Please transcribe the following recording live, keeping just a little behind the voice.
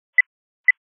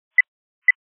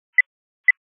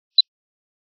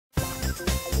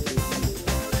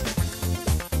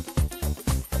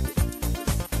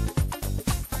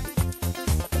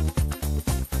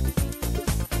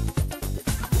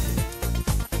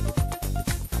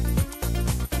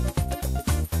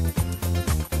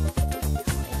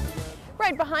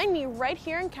right behind me, right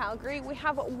here in Calgary, we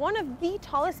have one of the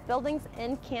tallest buildings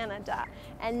in Canada.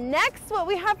 And next, what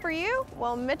we have for you,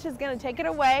 well, Mitch is going to take it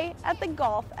away at the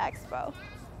Golf Expo.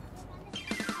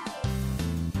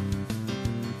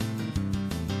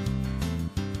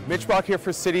 Mitch Bach here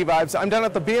for City Vibes. I'm down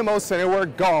at the BMO Center where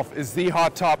golf is the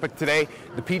hot topic today.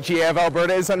 The PGA of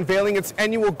Alberta is unveiling its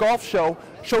annual golf show,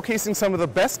 showcasing some of the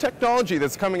best technology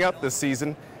that's coming up this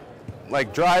season,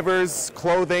 like drivers,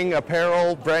 clothing,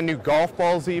 apparel, brand new golf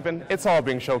balls even. It's all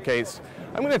being showcased.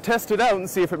 I'm going to test it out and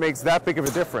see if it makes that big of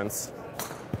a difference.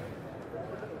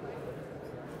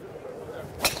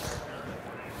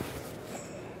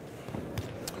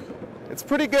 It's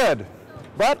pretty good,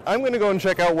 but I'm going to go and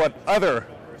check out what other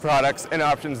products and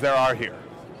options there are here.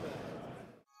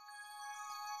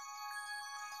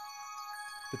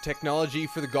 The technology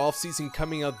for the golf season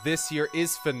coming out this year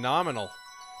is phenomenal.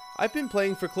 I've been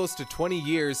playing for close to 20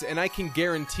 years and I can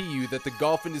guarantee you that the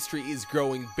golf industry is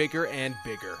growing bigger and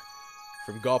bigger.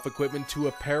 From golf equipment to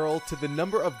apparel to the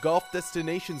number of golf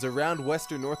destinations around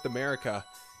Western North America,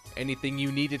 anything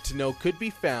you needed to know could be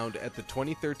found at the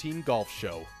 2013 Golf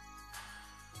Show.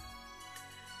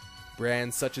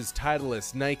 Brands such as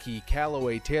Titleist, Nike,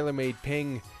 Callaway, TaylorMade,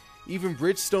 Ping, even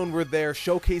Bridgestone were there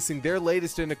showcasing their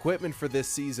latest in equipment for this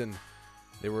season.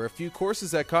 There were a few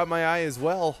courses that caught my eye as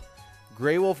well.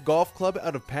 Grey Wolf Golf Club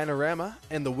out of Panorama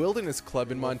and the Wilderness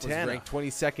Club in Montana. Was ranked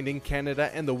 22nd in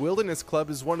Canada, and the Wilderness Club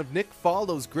is one of Nick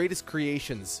Faldo's greatest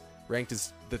creations, ranked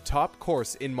as the top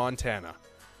course in Montana.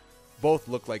 Both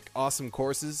look like awesome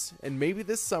courses, and maybe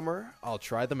this summer I'll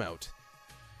try them out.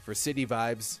 For City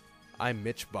Vibes, I'm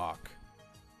Mitch Bach.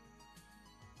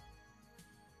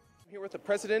 I'm here with the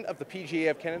president of the PGA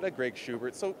of Canada, Greg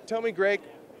Schubert. So tell me, Greg,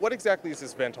 what exactly is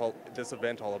this event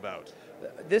all about?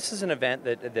 This is an event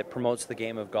that promotes the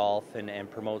game of golf and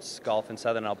promotes golf in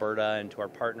southern Alberta, and to our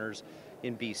partners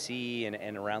in BC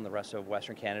and around the rest of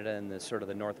Western Canada and the sort of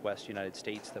the Northwest United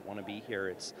States that want to be here.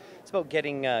 It's about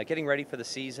getting ready for the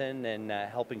season and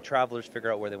helping travelers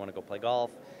figure out where they want to go play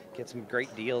golf, get some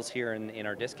great deals here in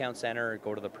our discount center,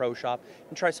 go to the pro shop,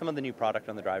 and try some of the new product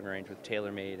on the driving range with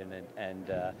TaylorMade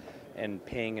and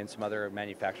Ping and some other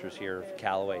manufacturers here,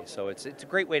 Callaway. So it's a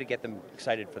great way to get them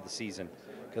excited for the season,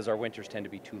 because our winters tend to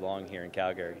be too long here in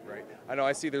Calgary. Right. I know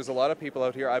I see there's a lot of people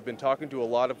out here. I've been talking to a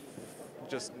lot of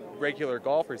just regular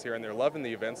golfers here, and they're loving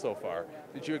the event so far.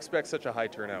 Did you expect such a high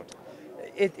turnout?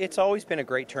 It's always been a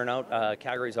great turnout.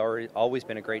 Calgary's always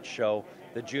been a great show.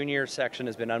 The junior section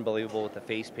has been unbelievable with the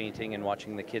face painting and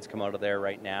watching the kids come out of there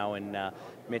right now. And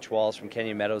Mitch Walls from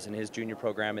Kenyon Meadows and his junior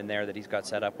program in there that he's got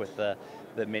set up with the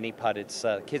mini putt. It's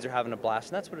kids are having a blast,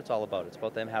 and that's what it's all about. It's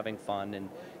about them having fun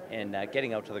and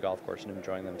getting out to the golf course and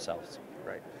enjoying themselves.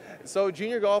 Right. So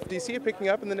junior golf, do you see it picking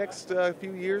up in the next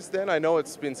few years then? I know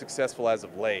it's been successful as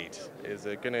of late. Is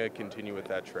it going to continue with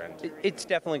that trend? It's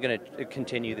definitely going to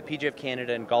continue. The PGA of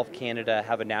Canada and Golf Canada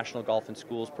have a national golf in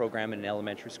schools program in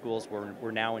elementary schools.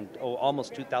 We're now in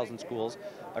almost 2,000 schools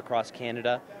across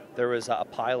Canada. There was a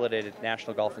piloted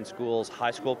National Golf in Schools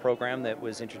high school program that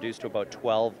was introduced to about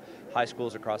 12 high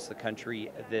schools across the country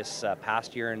this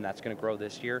past year, and that's going to grow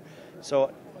this year.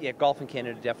 So yeah, golf in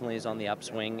Canada definitely is on the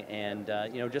upswing, and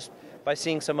just by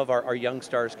seeing some of our young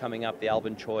stars coming up, the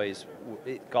Alvin Choys,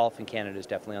 golf in Canada is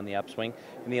definitely on the upswing,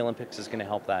 and the Olympics is going to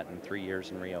help that in 3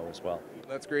 years in Rio as well.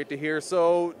 That's great to hear.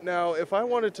 So now, if I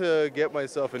wanted to get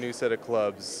myself a new set of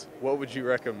clubs, what would you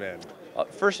recommend?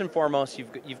 First and foremost,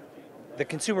 the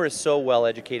consumer is so well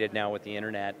educated now with the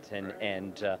internet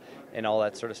and all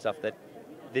that sort of stuff that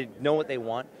they know what they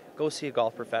want. Go see a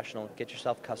golf professional. Get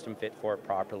yourself custom fit for it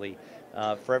properly.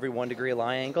 For every 1 degree of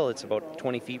lie angle, it's about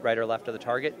 20 feet right or left of the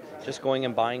target. Just going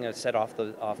and buying a set off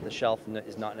the shelf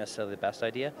is not necessarily the best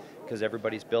idea, because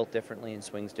everybody's built differently and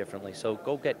swings differently. So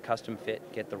go get custom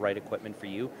fit, get the right equipment for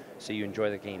you, so you enjoy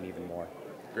the game even more.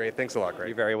 Great. Thanks a lot, Greg.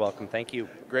 You're very welcome. Thank you.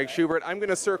 Greg Schubert. I'm going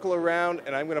to circle around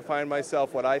and I'm going to find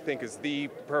myself what I think is the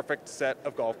perfect set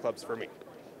of golf clubs for me.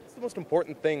 What's the most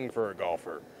important thing for a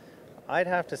golfer? I'd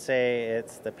have to say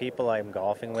it's the people I'm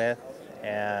golfing with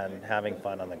and having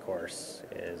fun on the course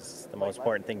is the most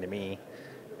important thing to me.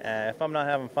 If I'm not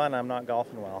having fun, I'm not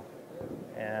golfing well.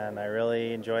 And I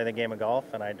really enjoy the game of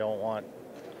golf, and I don't want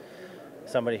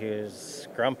somebody who's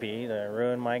grumpy to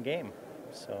ruin my game.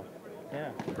 So,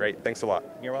 yeah. Great. Thanks a lot.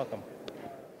 You're welcome.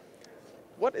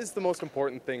 What is the most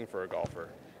important thing for a golfer?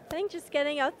 I think just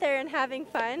getting out there and having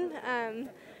fun.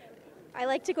 I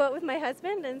like to go out with my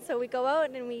husband, and so we go out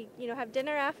and we have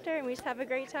dinner after, and we just have a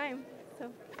great time.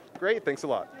 So. Great. Thanks a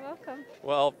lot. You're welcome.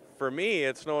 Well, for me,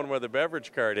 it's knowing where the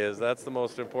beverage cart is. That's the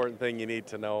most important thing you need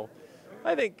to know.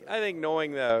 I think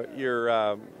knowing that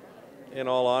in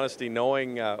all honesty,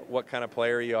 knowing what kind of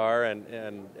player you are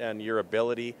and your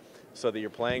ability, so that you're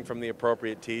playing from the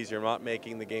appropriate tees. You're not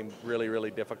making the game really,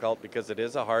 really difficult, because it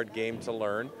is a hard game to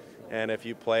learn. And if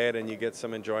you play it and you get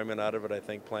some enjoyment out of it, I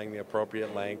think playing the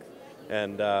appropriate length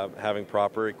and having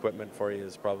proper equipment for you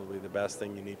is probably the best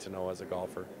thing you need to know as a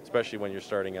golfer, especially when you're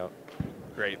starting out.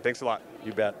 Great, thanks a lot.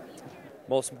 You bet.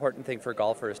 Most important thing for a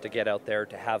golfer is to get out there,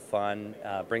 to have fun,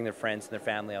 bring their friends and their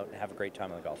family out and have a great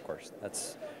time on the golf course.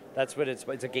 That's what it's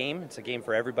a game. It's a game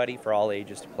for everybody, for all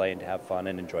ages, to play and to have fun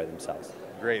and enjoy themselves.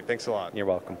 Great, thanks a lot. You're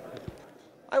welcome.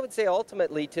 I would say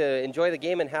ultimately to enjoy the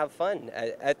game and have fun.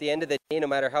 At the end of the day, no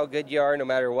matter how good you are, no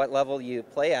matter what level you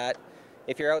play at,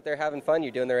 if you're out there having fun,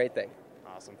 you're doing the right thing.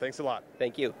 Awesome, thanks a lot.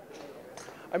 Thank you.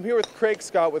 I'm here with Craig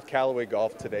Scott with Callaway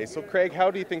Golf today. So Craig, how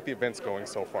do you think the event's going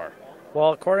so far?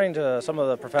 Well, according to some of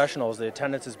the professionals, the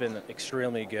attendance has been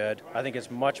extremely good. I think it's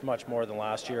much, much more than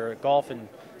last year. Golf in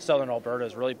southern Alberta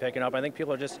is really picking up. I think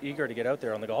people are just eager to get out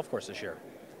there on the golf course this year.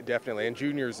 Definitely, and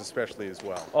juniors especially as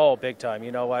well. Oh, big time.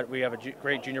 You know what? We have a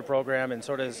great junior program, and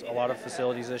so does a lot of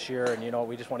facilities this year. And,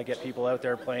 we just want to get people out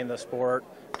there playing the sport,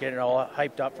 getting it all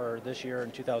hyped up for this year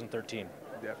in 2013.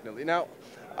 Definitely. Now,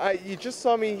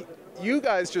 you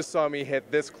guys just saw me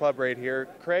hit this club right here.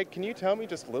 Craig, can you tell me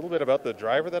just a little bit about the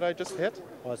driver that I just hit?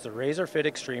 Well, it's the Razor Fit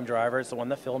Extreme driver. It's the one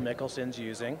that Phil Mickelson's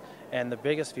using. And the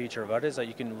biggest feature of it is that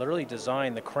you can literally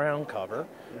design the crown cover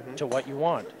to what you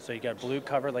want. So you got blue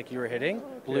cover like you were hitting,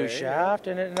 blue shaft,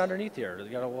 and underneath here, you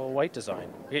got a little white design.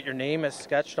 You get your name as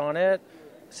sketched on it.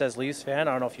 It says Leafs fan.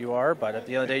 I don't know if you are, but at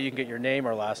the end of the day, you can get your name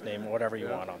or last name, whatever you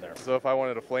want on there. So if I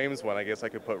wanted a Flames one, I guess I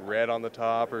could put red on the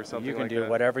top or something like that? You can do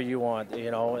whatever you want,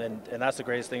 and that's the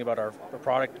greatest thing about our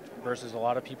product versus a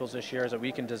lot of people's this year is that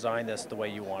we can design this the way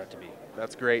you want it to be.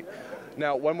 That's great.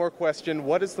 Now, one more question.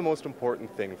 What is the most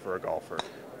important thing for a golfer?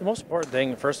 The most important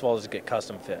thing, first of all, is to get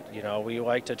custom fit. We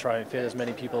like to try and fit as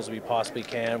many people as we possibly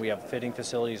can. We have fitting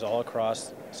facilities all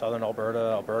across southern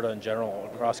Alberta in general,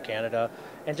 across Canada,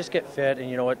 and just get fit.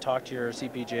 And talk to your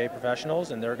CPGA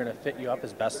professionals, and they're going to fit you up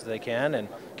as best as they can and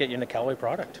get you in a Callaway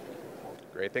product.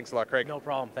 Great, thanks a lot, Craig. No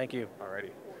problem, thank you.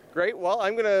 Alrighty. Great. Well,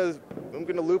 I'm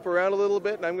gonna loop around a little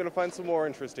bit, and I'm gonna find some more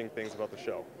interesting things about the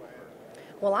show.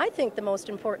 Well, I think the most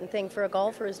important thing for a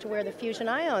golfer is to wear the Fusion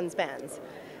Ions bands.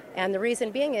 And the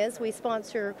reason being is we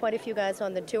sponsor quite a few guys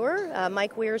on the tour.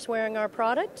 Mike Weir's wearing our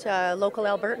product, local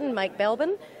Albertan, Mike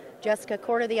Belbin, Jessica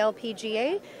Court of the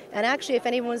LPGA. And actually, if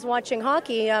anyone was watching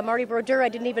hockey, Marty Brodeur, I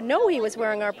didn't even know he was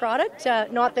wearing our product.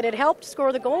 Not that it helped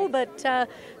score the goal, but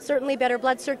certainly better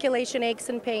blood circulation, aches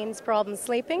and pains, problems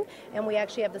sleeping. And we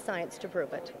actually have the science to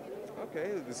prove it.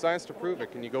 Okay, the science to prove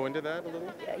it. Can you go into that a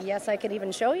little? Yes, I could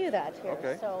even show you that here.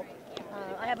 Okay. So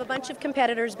I have a bunch of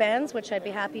competitors' bands, which I'd be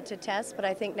happy to test, but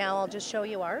I think now I'll just show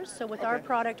you ours. So with our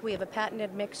product, we have a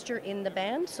patented mixture in the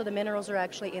band, so the minerals are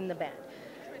actually in the band.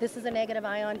 This is a negative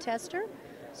ion tester.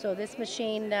 So this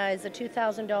machine is a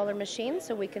 $2,000 machine,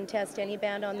 so we can test any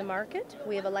band on the market.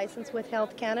 We have a license with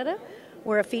Health Canada.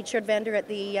 We're a featured vendor at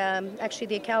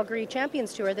the Calgary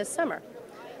Champions Tour this summer.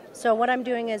 So what I'm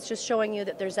doing is just showing you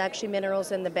that there's actually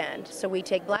minerals in the band. So we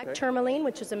take black tourmaline,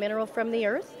 which is a mineral from the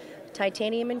earth,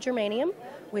 titanium and germanium.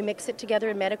 We mix it together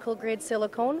in medical grade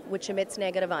silicone, which emits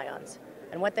negative ions.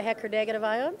 And what the heck are negative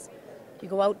ions? You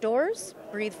go outdoors,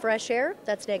 breathe fresh air,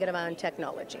 that's negative ion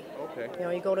technology.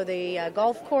 Okay. You go to the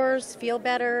golf course, feel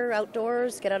better,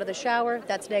 outdoors, get out of the shower,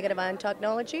 that's negative ion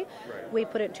technology. Right. We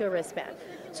put it to a wristband.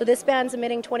 So this band's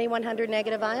emitting 2,100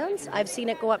 negative ions. I've seen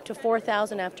it go up to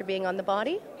 4,000 after being on the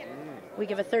body. We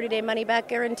give a 30-day money-back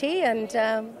guarantee, and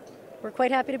we're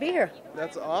quite happy to be here.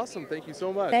 That's awesome. Thank you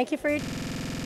so much. Thank you for your...